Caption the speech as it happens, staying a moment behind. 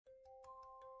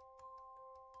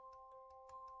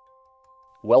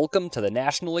Welcome to the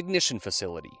National Ignition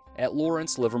Facility at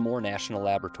Lawrence Livermore National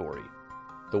Laboratory,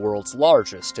 the world's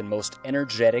largest and most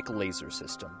energetic laser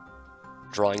system,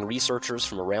 drawing researchers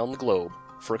from around the globe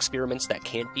for experiments that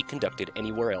can't be conducted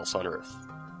anywhere else on Earth.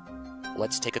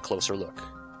 Let's take a closer look.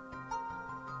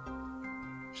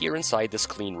 Here inside this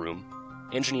clean room,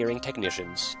 engineering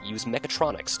technicians use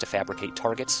mechatronics to fabricate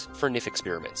targets for NIF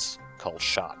experiments, called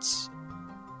shots.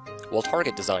 While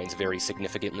target designs vary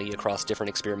significantly across different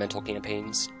experimental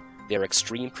campaigns, their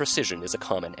extreme precision is a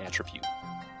common attribute.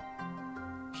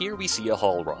 Here we see a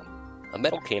hull ROM, a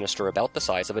metal canister about the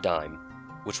size of a dime,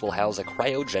 which will house a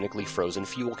cryogenically frozen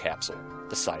fuel capsule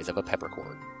the size of a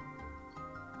peppercorn.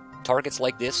 Targets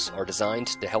like this are designed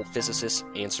to help physicists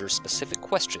answer specific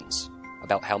questions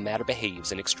about how matter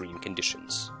behaves in extreme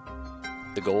conditions.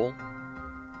 The goal?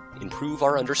 Improve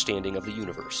our understanding of the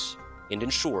universe and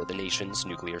ensure the nation's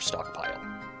nuclear stockpile.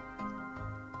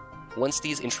 Once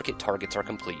these intricate targets are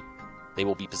complete, they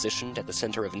will be positioned at the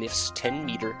center of NIF's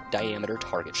 10-meter diameter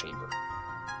target chamber.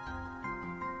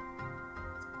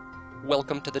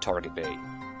 Welcome to the target bay,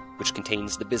 which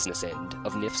contains the business end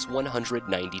of NIF's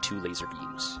 192 laser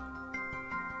beams.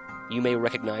 You may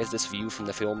recognize this view from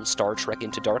the film Star Trek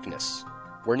Into Darkness,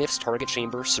 where NIF's target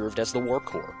chamber served as the warp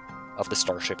core of the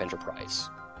Starship Enterprise.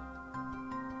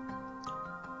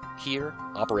 Here,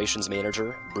 Operations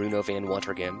Manager Bruno van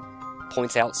Wantergem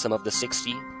points out some of the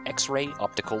 60 X-ray,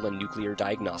 optical, and nuclear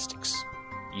diagnostics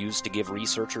used to give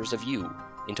researchers a view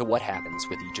into what happens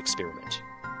with each experiment.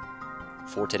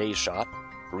 For today's shot,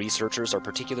 researchers are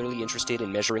particularly interested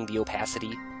in measuring the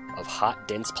opacity of hot,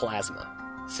 dense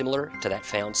plasma, similar to that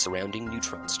found surrounding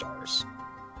neutron stars.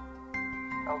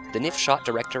 The NIF shot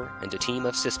director and a team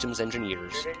of systems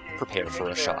engineers prepare for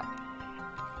a shot.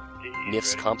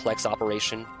 NIF's complex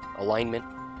operation, alignment,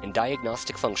 and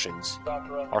diagnostic functions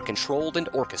are controlled and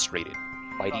orchestrated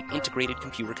by the Integrated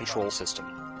Computer Control System,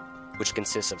 which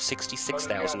consists of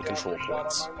 66,000 control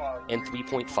points and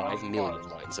 3.5 million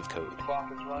lines of code.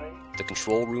 The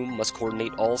control room must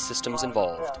coordinate all systems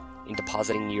involved in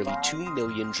depositing nearly 2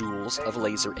 million joules of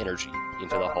laser energy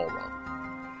into the hull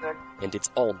ROM. And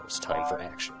it's almost time for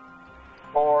action.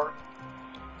 4,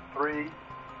 3,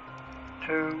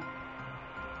 2,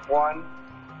 1,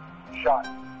 shot.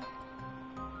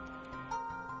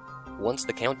 Once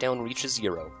the countdown reaches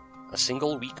 0, a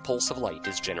single weak pulse of light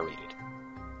is generated.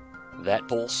 That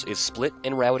pulse is split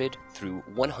and routed through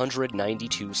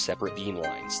 192 separate beam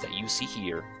lines that you see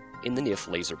here in the NIF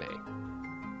laser bay.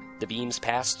 The beams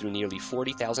pass through nearly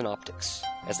 40,000 optics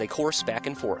as they course back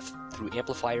and forth through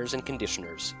amplifiers and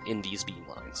conditioners in these beam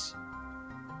lines.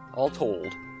 All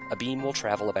told, a beam will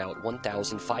travel about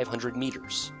 1,500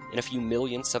 meters in a few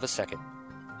millionths of a second,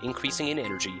 increasing in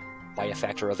energy by a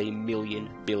factor of 1,000,000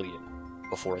 billion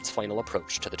before its final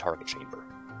approach to the target chamber.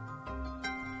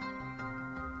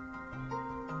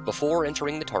 Before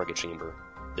entering the target chamber,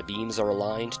 the beams are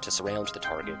aligned to surround the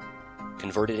target,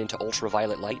 converted into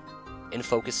ultraviolet light, and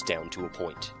focused down to a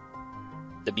point.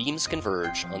 The beams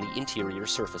converge on the interior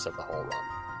surface of the hull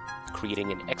ROM,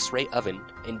 creating an X-ray oven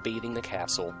and bathing the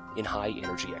capsule in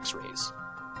high-energy X-rays.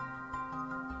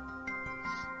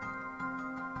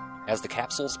 As the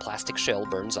capsule's plastic shell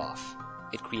burns off,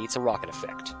 it creates a rocket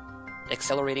effect,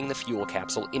 accelerating the fuel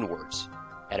capsule inwards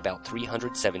at about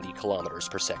 370 kilometers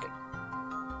per second.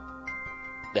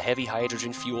 The heavy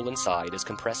hydrogen fuel inside is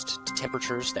compressed to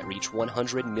temperatures that reach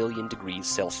 100 million degrees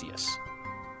Celsius,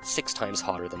 6 times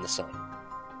hotter than the sun,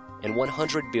 and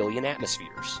 100 billion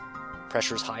atmospheres,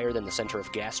 pressures higher than the center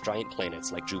of gas giant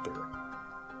planets like Jupiter.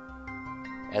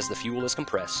 As the fuel is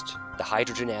compressed, the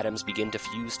hydrogen atoms begin to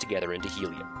fuse together into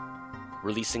helium,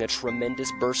 releasing a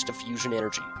tremendous burst of fusion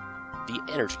energy, the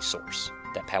energy source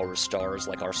that powers stars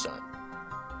like our sun.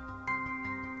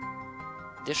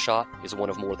 This shot is one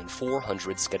of more than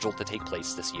 400 scheduled to take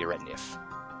place this year at NIF.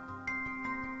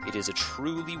 It is a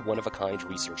truly one-of-a-kind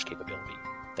research capability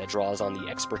that draws on the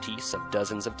expertise of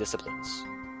dozens of disciplines.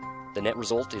 The net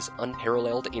result is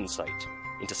unparalleled insight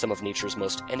into some of nature's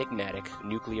most enigmatic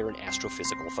nuclear and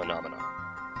astrophysical phenomena.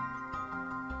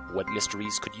 What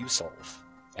mysteries could you solve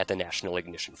at the National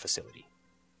Ignition Facility?